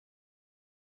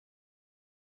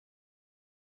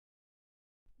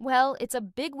Well, it's a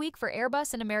big week for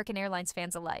Airbus and American Airlines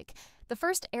fans alike. The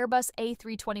first Airbus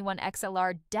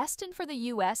A321XLR destined for the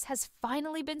US has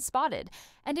finally been spotted,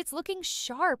 and it's looking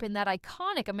sharp in that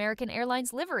iconic American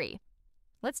Airlines livery.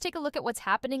 Let's take a look at what's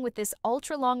happening with this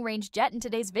ultra-long-range jet in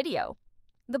today's video.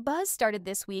 The buzz started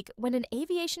this week when an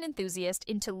aviation enthusiast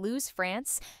in Toulouse,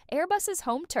 France, Airbus's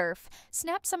home turf,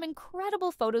 snapped some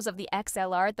incredible photos of the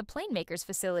XLR at the planemaker's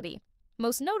facility.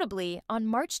 Most notably, on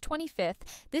March 25th,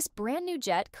 this brand new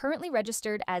jet, currently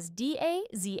registered as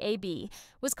DAZAB,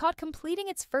 was caught completing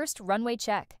its first runway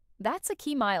check. That's a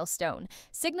key milestone,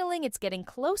 signaling it's getting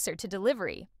closer to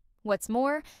delivery. What's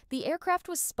more, the aircraft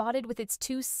was spotted with its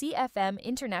two CFM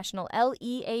International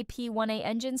LEAP-1A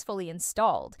engines fully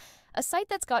installed, a sight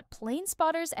that's got plane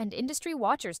spotters and industry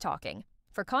watchers talking.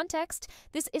 For context,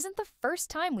 this isn't the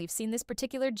first time we've seen this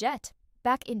particular jet.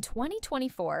 Back in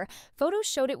 2024, photos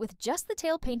showed it with just the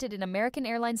tail painted in American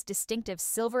Airlines' distinctive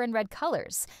silver and red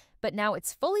colors, but now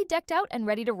it's fully decked out and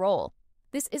ready to roll.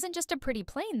 This isn't just a pretty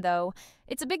plane, though.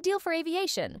 It's a big deal for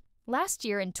aviation. Last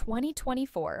year, in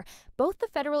 2024, both the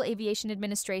Federal Aviation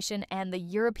Administration and the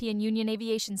European Union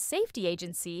Aviation Safety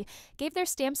Agency gave their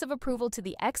stamps of approval to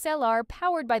the XLR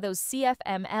powered by those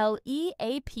CFM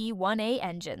LEAP-1A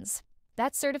engines.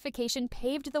 That certification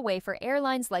paved the way for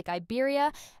airlines like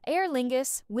Iberia, Aer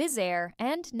Lingus, Wizz Air,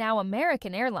 and now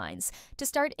American Airlines to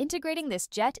start integrating this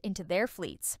jet into their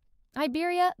fleets.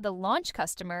 Iberia, the launch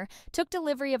customer, took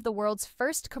delivery of the world's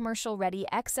first commercial-ready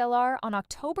XLR on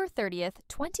October 30th,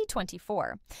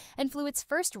 2024, and flew its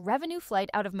first revenue flight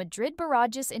out of Madrid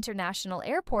Barajas International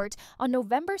Airport on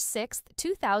November 6,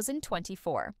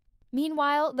 2024.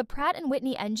 Meanwhile, the Pratt &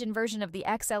 Whitney engine version of the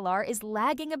XLR is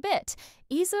lagging a bit.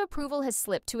 EASA approval has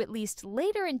slipped to at least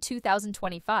later in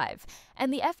 2025,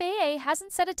 and the FAA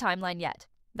hasn't set a timeline yet.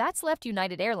 That's left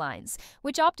United Airlines,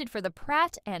 which opted for the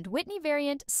Pratt & Whitney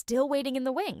variant, still waiting in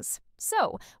the wings.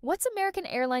 So, what's American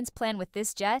Airlines' plan with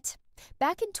this jet?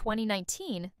 Back in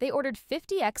 2019, they ordered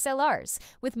 50 XLRs,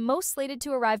 with most slated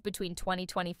to arrive between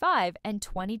 2025 and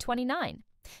 2029.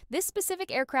 This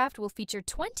specific aircraft will feature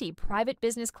 20 private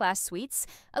business class suites,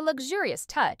 a luxurious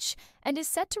touch, and is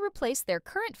set to replace their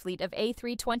current fleet of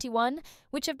A321,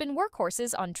 which have been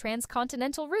workhorses on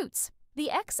transcontinental routes. The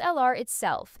XLR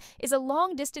itself is a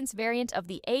long-distance variant of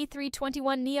the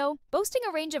A321neo, boasting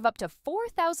a range of up to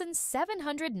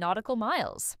 4,700 nautical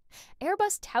miles.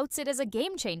 Airbus touts it as a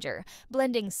game-changer,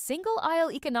 blending single-aisle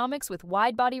economics with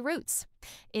wide-body routes.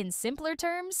 In simpler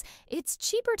terms, it's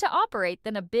cheaper to operate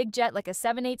than a big jet like a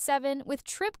 787, with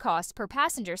trip costs per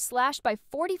passenger slashed by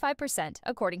 45%,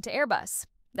 according to Airbus.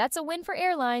 That's a win for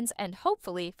airlines and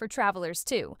hopefully for travelers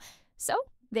too. So,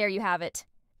 there you have it.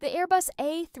 The Airbus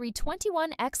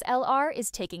A321XLR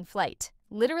is taking flight,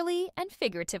 literally and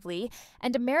figuratively,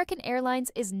 and American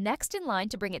Airlines is next in line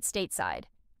to bring it stateside.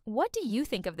 What do you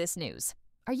think of this news?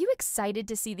 Are you excited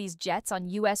to see these jets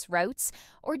on US routes,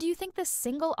 or do you think the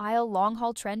single-aisle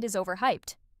long-haul trend is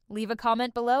overhyped? Leave a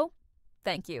comment below.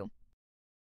 Thank you.